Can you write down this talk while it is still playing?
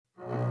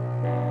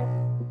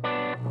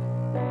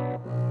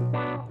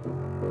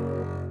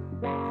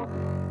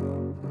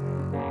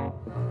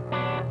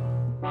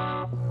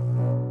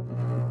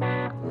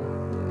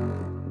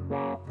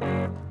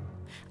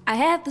I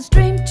had this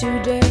dream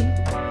today.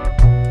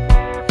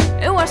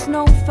 It was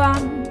no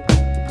fun.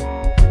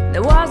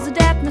 There was a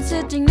dead man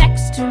sitting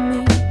next to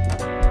me,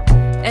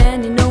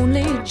 and it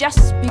only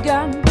just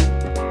begun.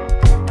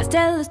 Let's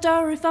tell the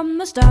story from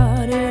the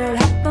start. It all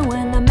happened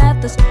when I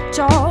met this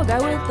tall guy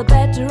with a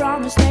badge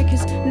around his neck.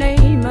 His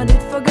name I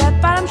did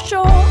forget, but I'm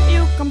sure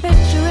you can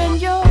picture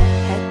in your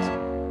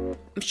head.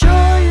 I'm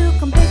sure you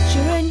can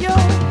picture in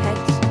your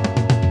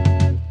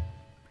head.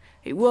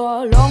 He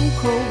wore a long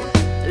coat,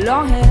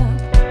 long hair,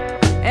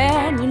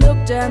 and he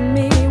looked at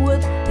me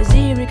with his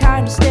eerie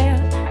kind of stare.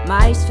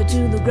 My eyes fell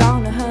to the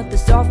ground, I heard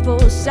this awful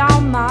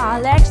sound. My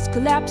legs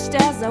collapsed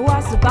as I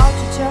was about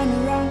to turn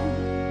around,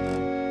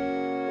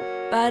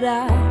 but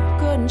I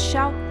couldn't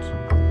shout,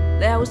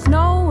 there was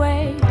no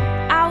way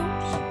out.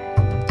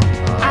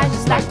 I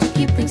just like to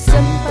keep things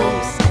simple,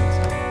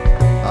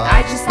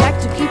 I just like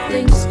to keep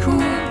things cool.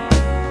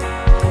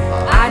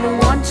 I don't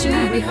want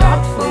to be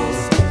hurtful,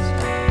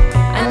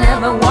 I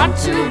never want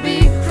to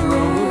be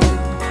cruel.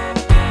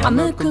 I'm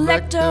a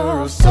collector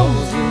of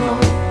souls, you know.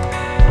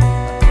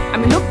 I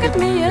mean, look at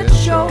me, it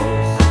shows.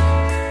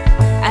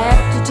 I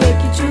have to take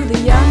you to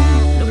the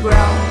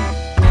underground.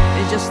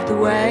 It's just the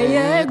way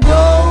it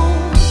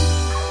goes.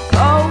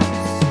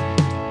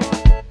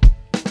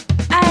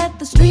 I had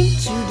the street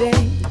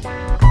today.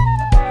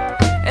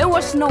 It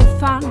was no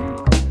fun.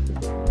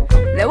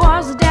 There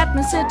was a dead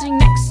man sitting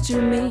next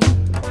to me,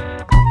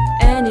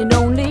 and it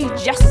only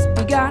just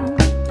begun.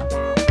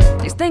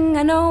 Next thing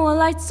I know, our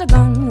lights are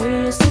gone.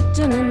 We're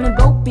sitting in a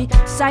boat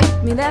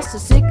beside me. There's a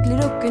sickly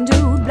looking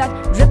dude,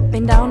 blood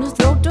dripping down his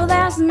throat. Oh,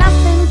 there's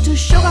nothing to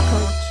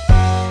sugarcoat,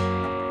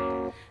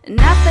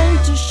 nothing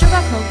to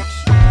sugarcoat.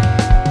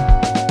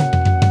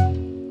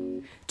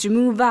 To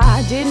move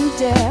I didn't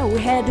dare, we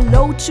had a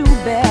load to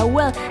bear.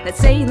 Well, let's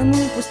say the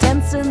move was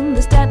tense in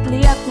this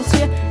deadly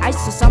atmosphere. I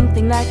saw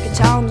something like a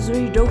town as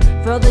we drove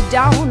further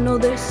down. No,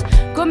 this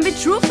couldn't be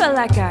true, felt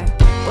like I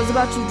was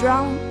about to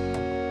drown.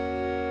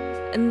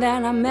 And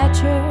then I met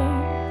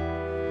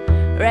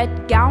her,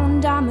 red gown,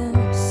 diamond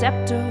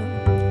scepter.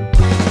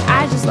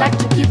 I just like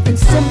to keep things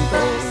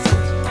simple,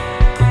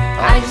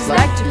 I just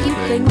like to keep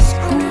things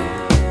cool.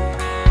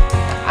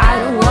 I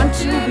don't want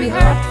to be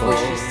hurtful,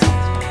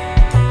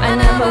 I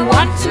never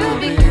want to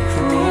be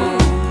cruel.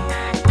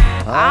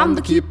 I'm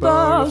the keeper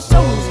of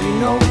souls, you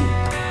know.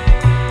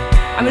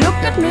 I mean,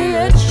 look at me,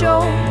 it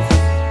shows.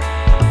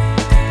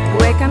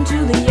 Welcome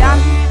to the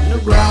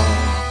underground.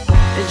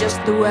 It's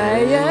just the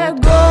way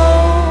it goes.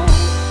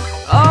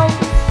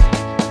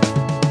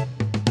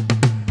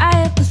 I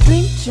had the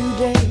stream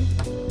today.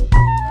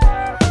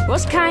 It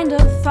was kind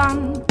of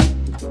fun.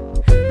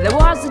 There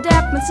was a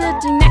dead man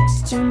sitting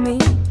next to me,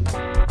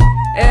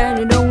 and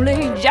it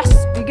only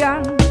just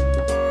begun.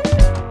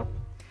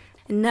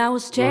 And I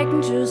was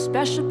taken to a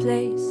special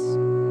place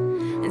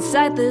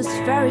inside this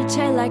fairy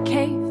tale-like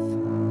cave.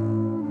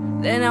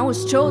 Then I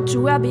was told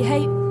to well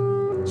behave.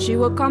 She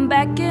will come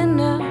back in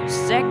a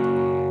sec.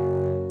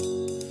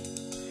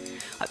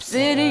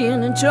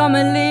 Obsidian and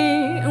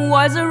tourmaline and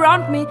was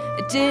around me.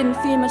 It didn't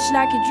feel much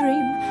like a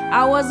dream.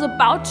 I was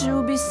about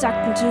to be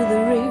sucked into the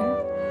ring.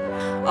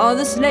 Oh,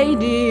 this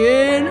lady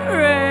in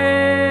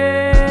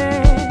red.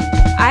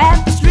 I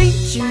had the street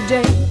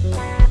today.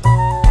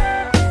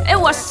 It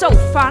was so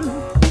fun.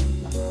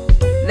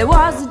 There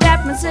was a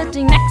dead man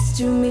sitting next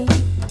to me,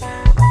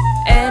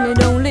 and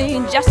it only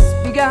just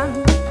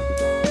begun.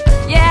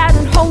 Yeah, I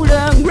didn't hold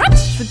a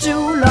grudge for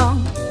too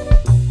long.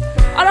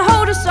 All I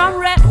hold is some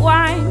red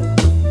wine.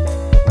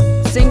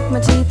 Sink my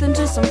teeth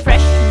into some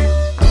fresh meat,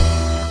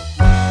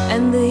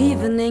 and the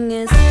evening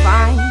is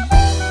fine.